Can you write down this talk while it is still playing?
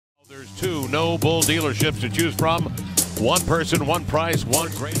no Bull dealerships to choose from. One person, one price, one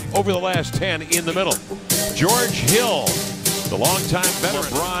great. Over the last 10 in the middle. George Hill, the longtime veteran.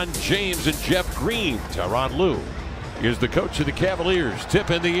 LeBron James and Jeff Green. Tyronn Lue is the coach of the Cavaliers.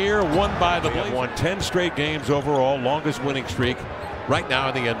 Tip in the air, won by the Blazers. Won 10 straight games overall, longest winning streak right now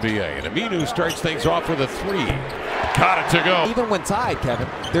in the NBA. And Aminu starts things off with a 3. Got it to go. Even when tied, Kevin,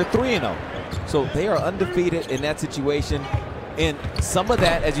 they're 3-0. So they are undefeated in that situation. And some of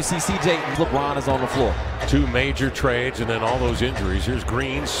that, as you see, CJ, LeBron is on the floor. 2 major trades and then all those injuries. Here's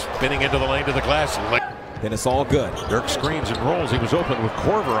Green spinning into the lane to the glass. Then it's all good. Dirk screens and rolls. He was open with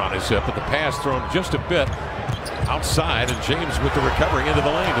Korver on his hip, but the pass thrown just a bit outside, and James with the recovery into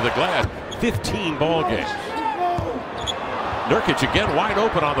the lane to the glass. 15 ball games. Nurkic again wide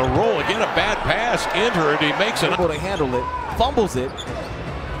open on the roll. Again, a bad pass. Injured. He makes it. Able to handle it, fumbles it,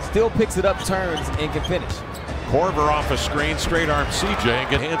 still picks it up, turns, and can finish. Korver off a screen, straight arm CJ, and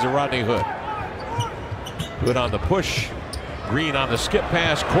get hands of Rodney Hood. Hood on the push. Green on the skip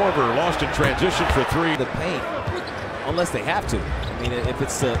pass. Korver lost in transition for 3. The paint, unless they have to. I mean, if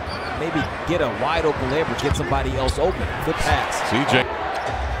it's to maybe get a wide open layup or get somebody else open. Good pass. CJ.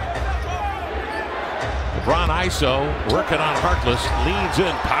 LeBron ISO working on Harkless. Leans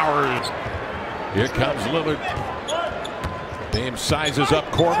in, powers. Here comes Lillard. James sizes up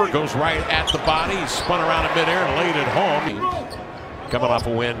Korver, goes right at the body. He spun around in midair and laid it home. Coming off a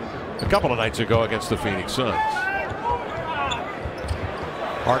win a couple of nights ago against the Phoenix Suns.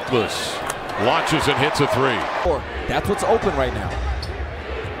 Harkless launches and hits a 3. That's what's open right now.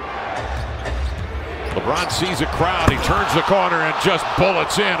 LeBron sees a crowd. He turns the corner and just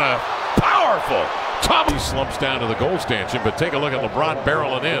bullets in a powerful. Tommy slumps down to the goal stanchion, but take a look at LeBron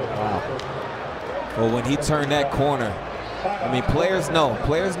barreling in. Wow. Well, when he turned that corner, I mean, players know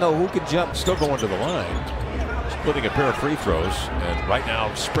who can jump. Still going to the line, splitting a pair of free throws, and right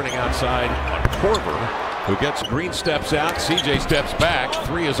now sprinting outside on Korver, who gets Green steps out, CJ steps back,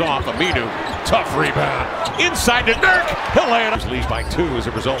 3 is off. Aminu, tough rebound, inside to Nurk, he'll lay it. Leads by 2 as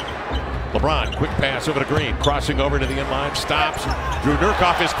a result. LeBron, quick pass over to Green, crossing over to the inline, stops, drew Nurk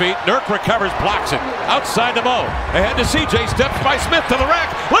off his feet. Nurk recovers, blocks it, outside to Mo, ahead to CJ, steps by Smith to the rack,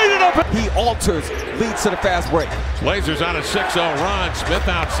 laid it open. He alters, leads to the fast break. Blazers on a 6-0 run. Smith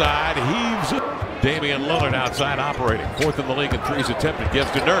outside, heaves it. Damian Lillard outside operating. 4th in the league and 3s attempted. Gives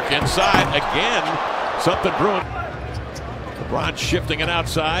to Nurk inside again. Something brewing. LeBron shifting it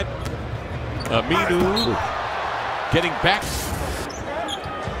outside. Aminu getting back.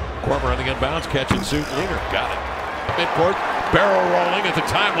 Korver on the inbounds, catch and shoot. Leaner got it. Midcourt, barrel rolling at the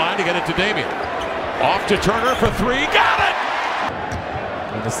timeline to get it to Damian. Off to Turner for 3. Got it!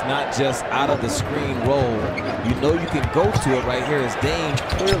 And it's not just out of the screen roll. You know you can go to it right here, as Dame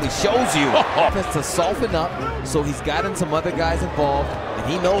clearly shows you. Offense to soften up, so he's gotten some other guys involved, and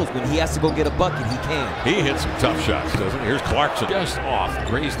he knows when he has to go get a bucket, he can. He hits some tough shots, doesn't he? Here's Clarkson. Just off,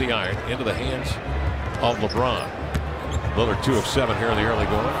 grazed the iron into the hands of LeBron. Lillard 2 of 7 here in the early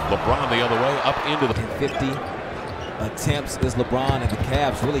going. LeBron the other way, up into the 50 attempts is LeBron, and the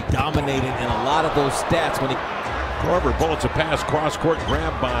Cavs really dominated in a lot of those stats when he. Korver bullets a pass cross court,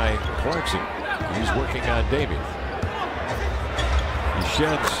 grabbed by Clarkson. He's working on Damian. He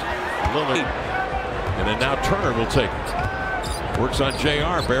sheds Lillard, and then now Turner will take it. Works on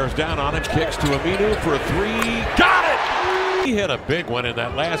JR, bears down on him, kicks to Aminu for a 3. Got it! He hit a big one in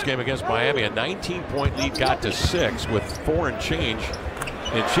that last game against Miami. A 19-point lead got to 6 with 4 and change.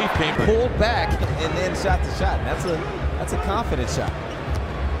 And Chief came pulled back and then shot the shot. That's a confident shot.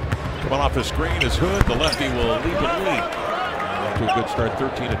 Coming off the screen is Hood. The lefty will leap and lead. Off to a good start,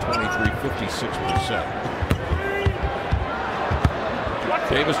 13 of 23, 56%.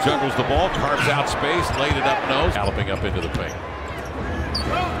 Davis juggles the ball, carves out space, laid it up nose, galloping up into the paint.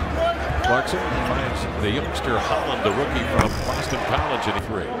 Clarkson finds the youngster Holland, the rookie from Boston College, in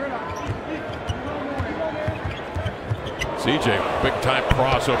 3. CJ, big time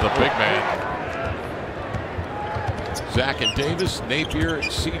cross over the big man. Zach and Davis, Napier,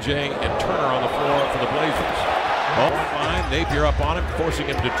 CJ, and Turner on the floor for the Blazers. Oh, line, Napier up on him, forcing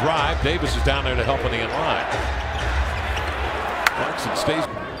him to drive. Davis is down there to help on the inline. Clarkson stays.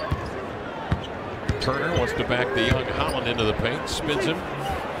 Turner wants to back the young Holland into the paint, spins him,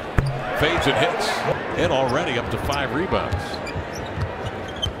 fades and hits, and already up to 5 rebounds.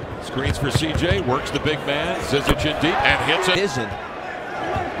 Screens for CJ, works the big man, Zizic in deep, and hits it. Vision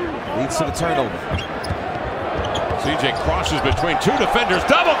leads to the turnover. CJ crosses between 2 defenders,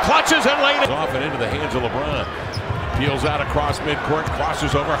 double clutches and laid it off and into the hands of LeBron. Peels out across midcourt,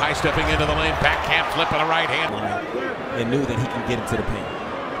 crosses over, high stepping into the lane, backhand flip on the right hand. And knew that he can get into the paint.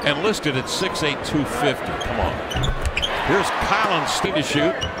 And listed at 6'8", 250. Come on. Here's Collins to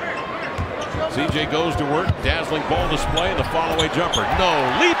shoot. CJ goes to work, dazzling ball display, and the fall-away jumper. No,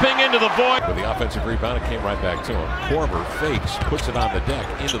 leaping into the void. With the offensive rebound, it came right back to him. Korver fakes, puts it on the deck,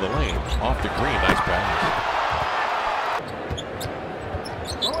 into the lane, off to Green. Nice pass.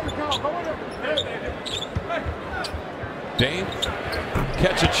 Dame,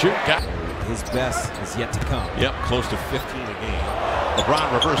 catch and shoot. Got his best is yet to come. Yep, close to 15 a game.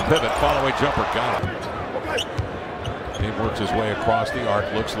 LeBron reverse pivot, fall-away jumper, got it. Dame works his way across the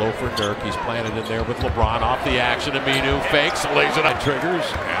arc, looks low for Nurk. He's planted in there with LeBron off the action. Aminu fakes, lays it on triggers,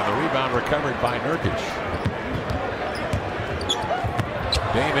 and the rebound recovered by Nurkic.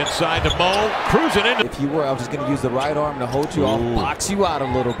 Dame inside to Mo, cruising in. If you were, I was just going to use the right arm to hold you off, box you out a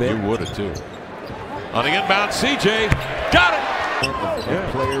little bit. You would have too. On the inbound, CJ got it.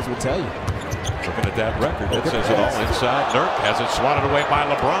 Players will tell you. Looking at that record, that says it all. Inside, Nurk has it swatted away by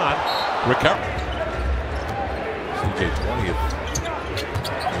LeBron. Recover. CJ 20th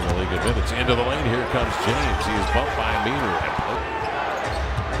in the league in minutes. Into the lane, here comes James. He is bumped by Aminu.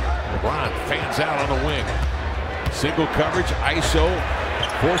 LeBron fans out on the wing. Single coverage, ISO,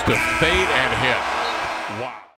 forced to fade and hit. Wow.